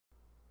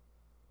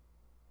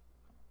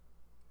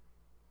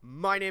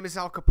My name is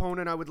Al Capone,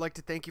 and I would like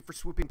to thank you for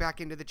swooping back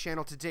into the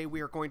channel. Today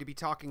we are going to be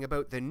talking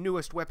about the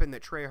newest weapon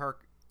that Treyarch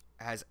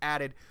has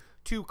added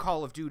to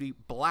Call of Duty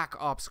Black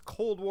Ops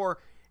Cold War,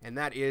 and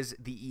that is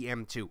the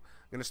EM2. I'm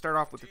going to start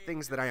off with the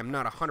things that I am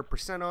not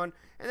 100% on,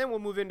 and then we'll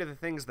move into the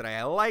things that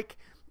I like,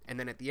 and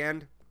then at the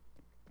end,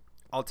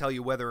 I'll tell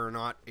you whether or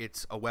not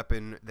it's a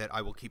weapon that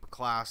I will keep a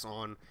class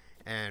on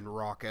and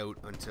rock out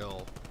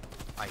until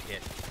I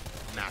hit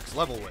max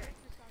level with it.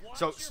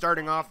 So,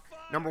 starting off,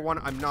 number one,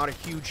 I'm not a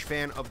huge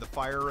fan of the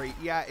fire rate.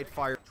 Yeah, it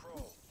fires.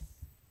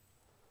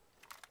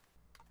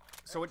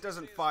 So it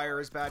doesn't fire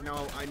as bad.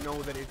 No, I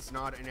know that it's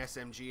not an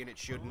SMG and it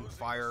shouldn't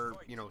fire,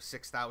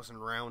 6,000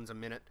 rounds a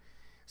minute,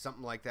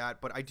 something like that.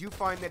 But I do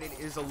find that it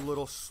is a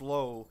little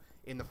slow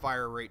in the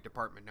fire rate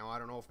department. Now, I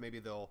don't know if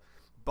maybe they'll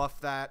buff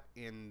that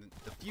in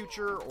the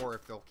future or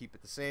if they'll keep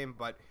it the same,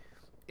 but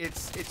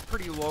it's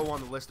pretty low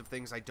on the list of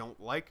things I don't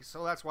like.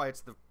 So that's why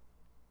it's the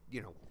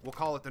we'll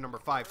call it the number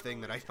 5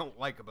 thing that I don't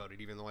like about it,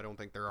 even though I don't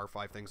think there are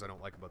 5 things I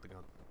don't like about the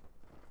gun.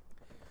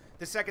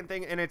 The second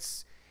thing, and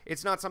it's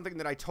not something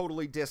that I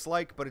totally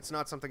dislike, but it's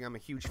not something I'm a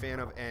huge fan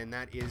of, and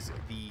that is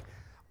the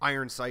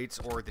iron sights,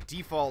 or the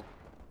default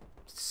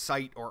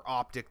sight or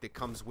optic that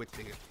comes with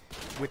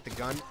the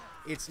gun.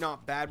 It's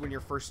not bad when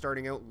you're first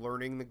starting out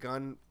learning the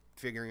gun,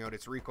 figuring out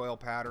its recoil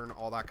pattern,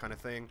 all that kind of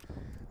thing,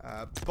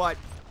 but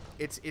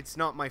it's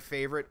not my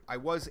favorite. I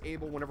was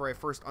able, whenever I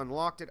first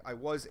unlocked it, I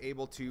was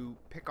able to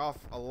pick off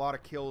a lot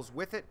of kills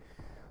with it,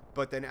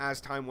 but then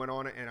as time went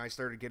on and I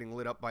started getting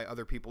lit up by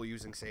other people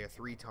using, say, a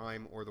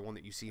 3-time or the one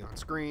that you see on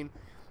screen,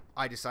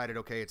 I decided,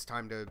 okay, it's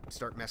time to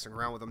start messing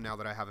around with them now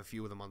that I have a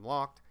few of them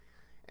unlocked.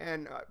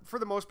 And for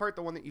the most part,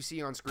 the one that you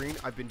see on screen,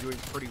 I've been doing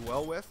pretty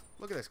well with.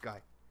 Look at this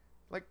guy.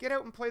 Like, get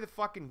out and play the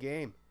fucking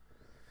game.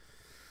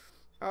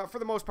 For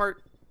the most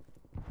part,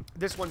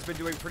 this one's been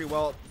doing pretty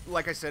well.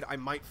 Like I said, I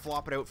might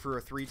flop it out for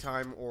a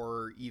 3-time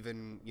or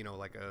even,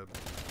 like a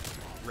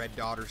red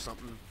dot or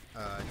something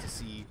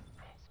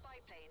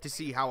to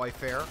see how I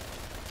fare.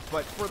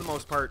 But for the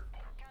most part,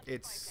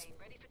 it's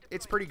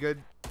pretty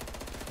good.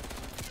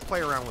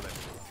 Play around with it.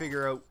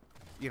 Figure out,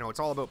 it's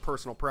all about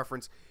personal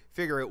preference.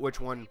 Figure out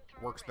which one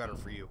works better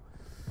for you.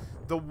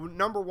 The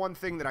number one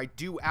thing that I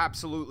do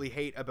absolutely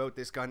hate about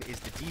this gun is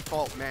the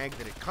default mag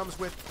that it comes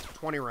with,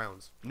 20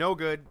 rounds. No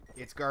good.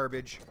 It's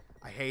garbage.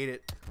 I hate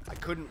it. I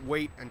couldn't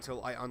wait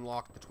until I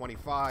unlocked the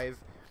 25,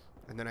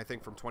 and then I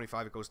think from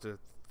 25 it goes to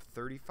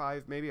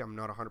 35 maybe. I'm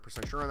not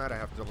 100% sure on that. I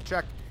have to double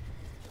check.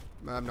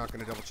 I'm not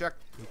going to double check.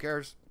 Who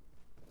cares?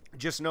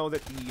 Just know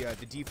that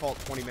the default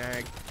 20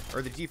 mag,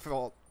 or the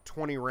default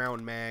 20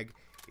 round mag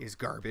is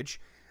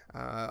garbage.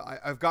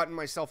 I've gotten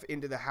myself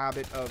into the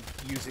habit of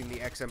using the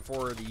XM4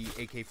 or the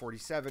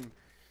AK-47,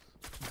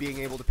 being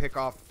able to pick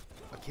off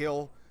a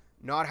kill,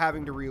 not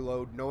having to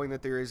reload, knowing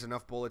that there is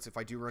enough bullets. If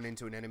I do run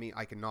into an enemy,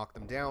 I can knock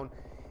them down,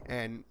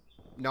 and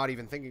not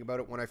even thinking about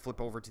it when I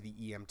flip over to the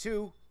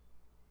EM2,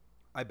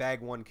 I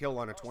bag one kill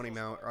on a 20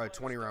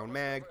 round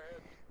mag,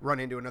 run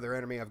into another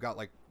enemy, I've got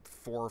like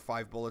 4 or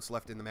 5 bullets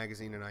left in the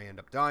magazine, and I end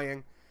up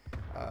dying.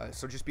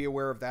 So just be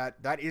aware of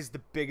that. That is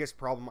the biggest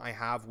problem I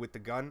have with the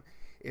gun,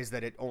 is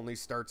that it only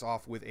starts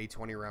off with a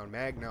 20 round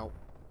mag. Now,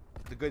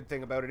 the good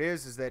thing about it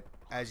is that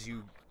as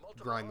you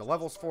grind the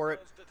levels for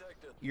it,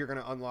 you're going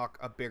to unlock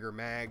a bigger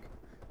mag,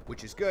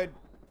 which is good,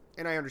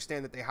 and I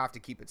understand that they have to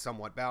keep it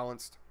somewhat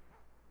balanced.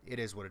 It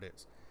is what it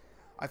is.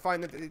 I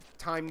find that the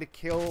time to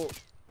kill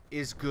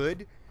is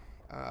good.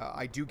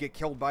 I do get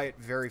killed by it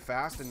very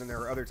fast, and then there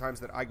are other times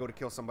that I go to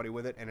kill somebody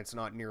with it, and it's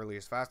not nearly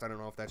as fast. I don't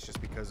know if that's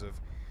just because of,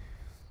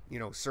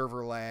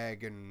 server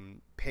lag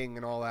and ping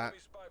and all that.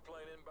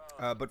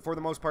 But for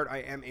the most part, I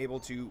am able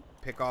to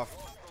pick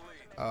off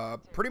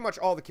pretty much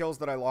all the kills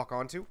that I lock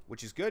onto,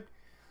 which is good.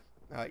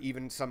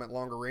 Even some at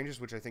longer ranges,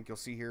 which I think you'll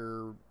see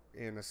here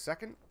in a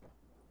second,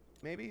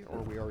 maybe, or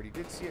we already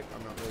did see it.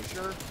 I'm not really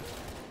sure.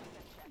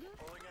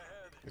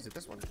 Is it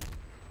this one,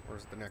 or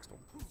is it the next one?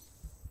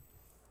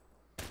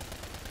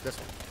 This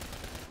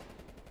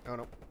one. Oh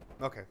no.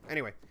 Okay.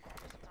 Anyway,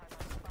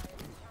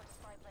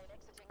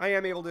 I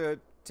am able to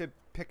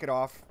pick it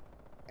off,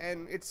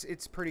 and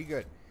it's pretty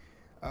good.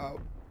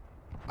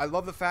 I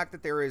love the fact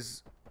that there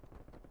is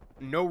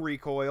no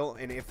recoil,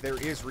 and if there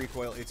is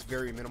recoil, it's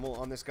very minimal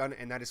on this gun,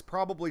 and that is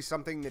probably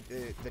something that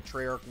the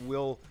Treyarch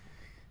will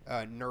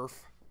nerf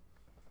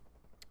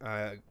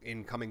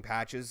in coming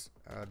patches,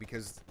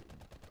 because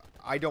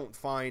I don't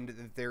find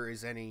that there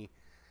is any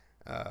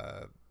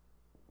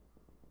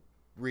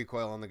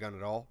recoil on the gun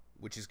at all,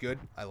 which is good.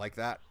 I like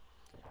that.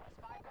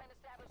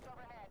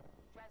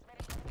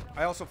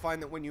 I also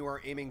find that when you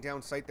are aiming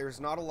down sight, there's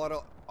not a lot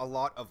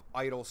of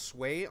idle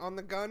sway on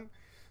the gun.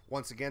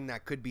 Once again,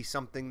 that could be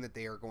something that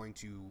they are going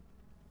to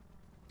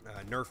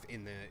nerf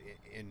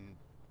in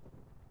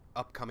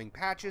upcoming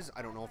patches.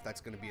 I don't know if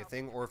that's going to be a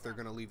thing, or if they're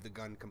going to leave the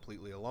gun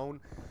completely alone.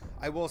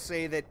 I will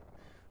say that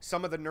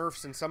some of the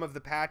nerfs and some of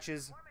the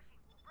patches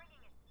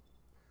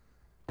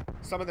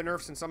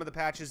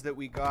that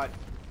we got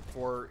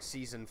for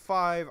Season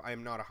 5,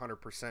 I'm not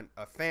 100%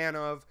 a fan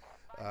of.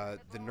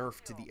 The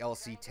nerf to the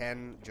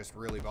LC-10 just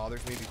really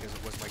bothers me because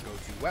it was my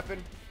go-to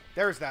weapon.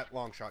 There's that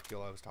long shot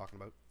kill I was talking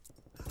about.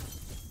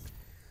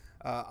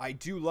 I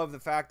do love the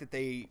fact that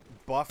they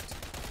buffed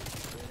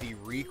the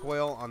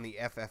recoil on the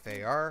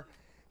FFAR.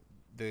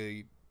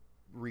 The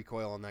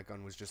recoil on that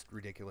gun was just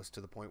ridiculous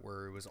to the point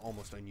where it was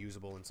almost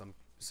unusable in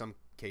some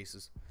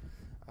cases.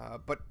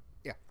 But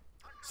yeah.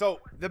 So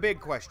the big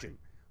question: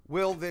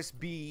 will this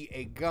be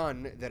a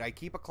gun that I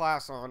keep a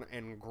class on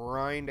and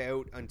grind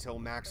out until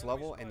max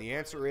level? And the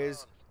answer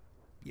is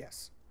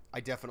yes. I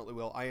definitely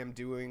will. I am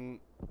doing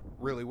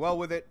really well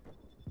with it.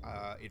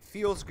 It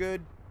feels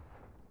good.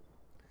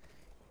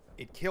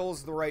 It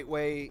kills the right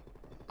way.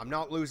 I'm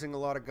not losing a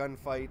lot of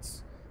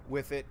gunfights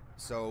with it,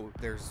 so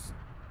there's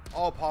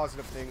all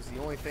positive things. The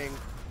only thing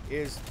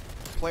is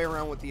play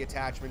around with the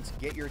attachments.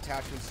 Get your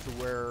attachments to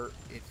where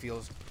it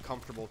feels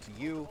comfortable to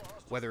you,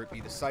 whether it be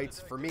the sights.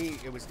 For me,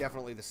 it was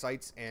definitely the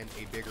sights and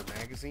a bigger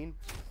magazine.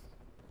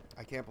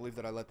 I can't believe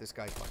that I let this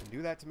guy fucking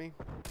do that to me.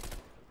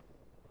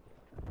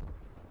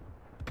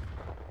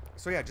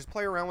 So yeah, just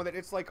play around with it.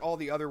 It's like all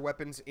the other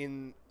weapons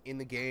in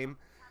the game.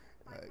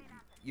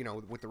 You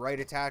know, with the right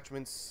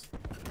attachments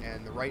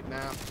and the right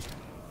map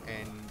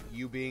and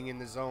you being in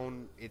the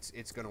zone,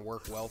 it's going to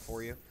work well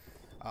for you.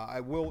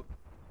 I will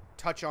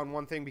touch on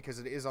one thing because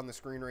it is on the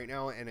screen right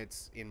now and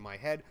it's in my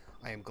head.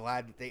 I am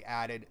glad that they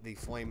added the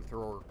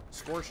flamethrower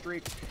score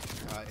streak.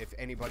 If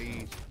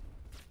anybody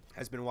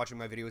has been watching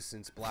my videos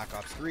since Black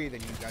Ops 3,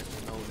 then you guys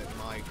will know that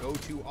my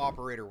go-to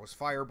operator was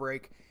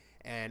Firebreak,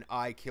 and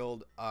I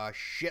killed a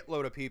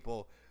shitload of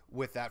people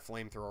with that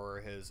flamethrower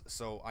of his.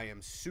 So I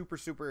am super,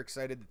 super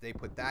excited that they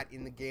put that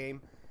in the game.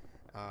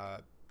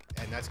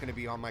 And that's going to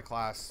be on my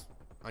class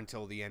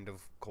until the end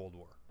of Cold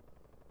War.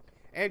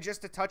 And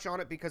just to touch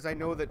on it, because I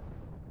know that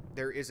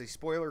there is a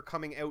spoiler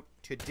coming out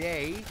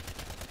today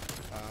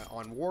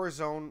on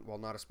Warzone. Well,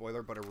 not a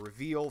spoiler, but a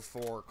reveal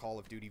for Call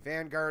of Duty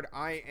Vanguard.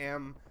 I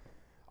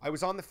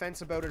was on the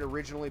fence about it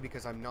originally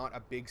because I'm not a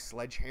big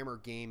Sledgehammer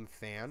game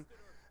fan.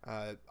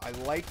 I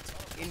liked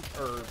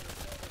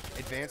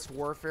Advanced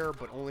Warfare,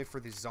 but only for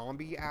the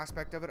zombie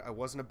aspect of it. I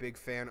wasn't a big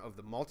fan of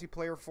the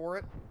multiplayer for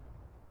it.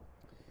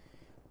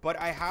 But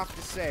I have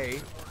to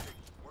say,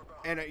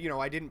 and you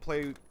know, I didn't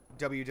play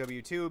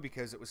WW2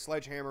 because it was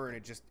Sledgehammer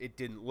and it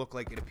didn't look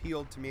like it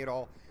appealed to me at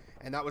all.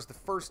 And that was the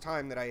first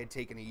time that I had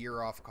taken a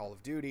year off Call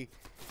of Duty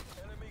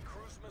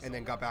and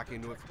then got back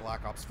into it for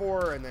Black Ops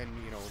 4 and then,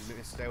 you know,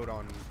 missed out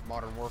on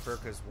Modern Warfare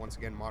because, once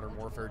again, Modern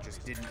Warfare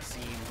just didn't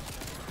seem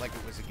like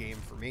it was a game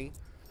for me.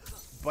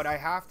 But I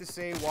have to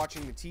say,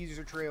 watching the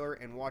teaser trailer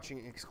and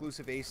watching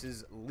Exclusive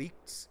Ace's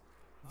leaked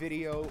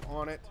video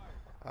on it,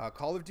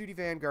 Call of Duty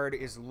Vanguard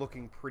is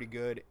looking pretty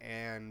good,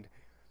 and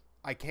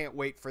I can't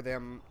wait for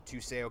them to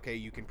say, okay,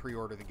 you can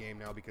pre-order the game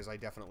now, because I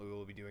definitely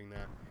will be doing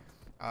that.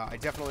 I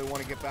definitely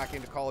want to get back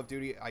into Call of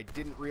Duty. I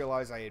didn't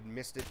realize I had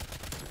missed it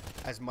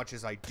as much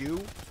as I do.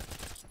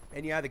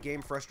 And yeah, the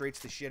game frustrates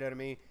the shit out of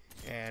me,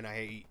 and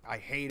I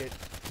hate it,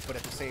 but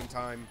at the same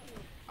time,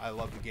 I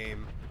love the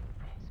game.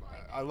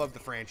 I love the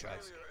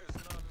franchise.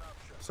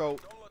 So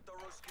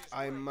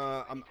I'm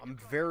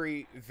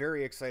very,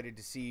 very excited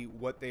to see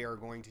what they are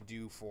going to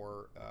do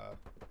for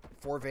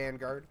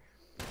Vanguard.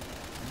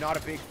 Not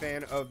a big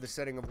fan of the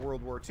setting of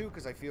World War II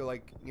because I feel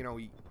like, you know,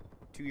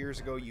 2 years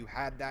ago you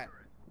had that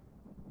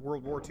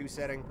World War II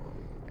setting,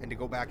 and to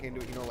go back into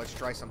it, you know, let's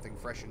try something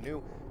fresh and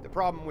new. The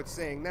problem with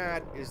saying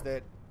that is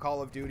that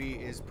Call of Duty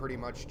is pretty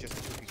much just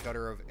a cookie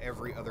cutter of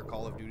every other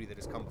Call of Duty that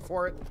has come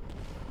before it.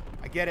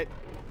 I get it.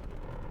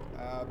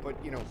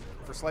 But, you know,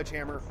 for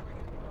Sledgehammer,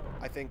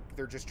 I think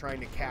they're just trying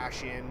to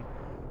cash in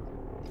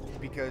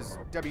because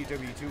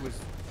WW2 was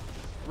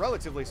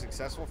relatively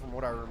successful from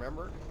what I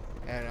remember,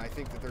 and I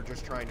think that they're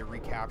just trying to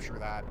recapture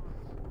that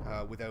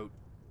without,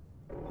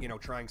 you know,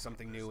 trying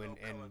something new and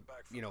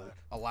you know,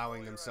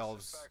 allowing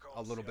themselves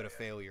a little bit of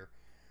failure.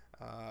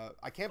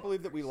 I can't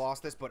believe that we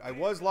lost this, but I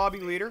was lobby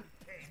leader.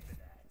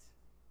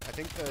 I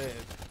think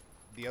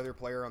the other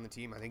player on the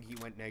team, I think he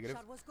went negative.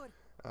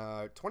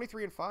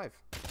 23-5.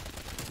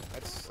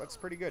 That's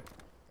pretty good.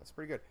 That's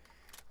pretty good.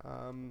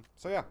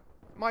 So yeah,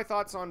 my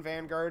thoughts on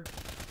Vanguard.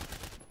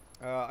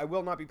 I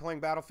will not be playing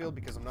Battlefield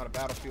because I'm not a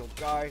Battlefield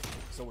guy.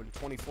 So in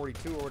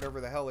 2042 or whatever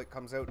the hell it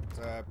comes out,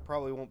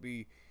 probably won't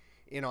be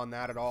in on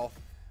that at all.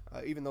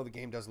 Even though the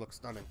game does look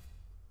stunning.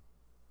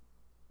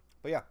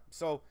 But yeah,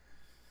 so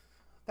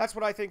that's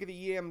what I think of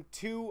the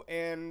EM2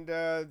 and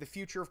the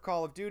future of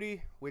Call of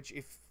Duty, which,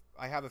 if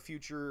I have a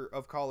future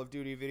of Call of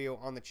Duty video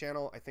on the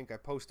channel, I think I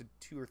posted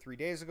 2 or 3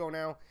 days ago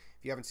now.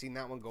 If you haven't seen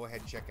that one, go ahead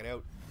and check it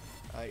out.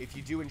 If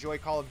you do enjoy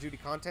Call of Duty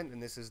content, then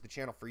this is the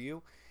channel for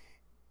you.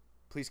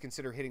 Please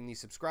consider hitting the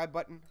subscribe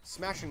button,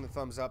 smashing the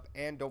thumbs up,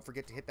 and don't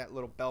forget to hit that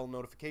little bell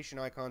notification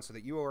icon so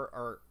that you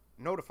are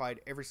notified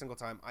every single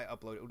time I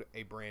upload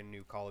a brand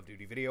new Call of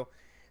Duty video.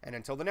 And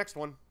until the next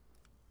one,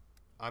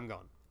 I'm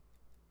gone.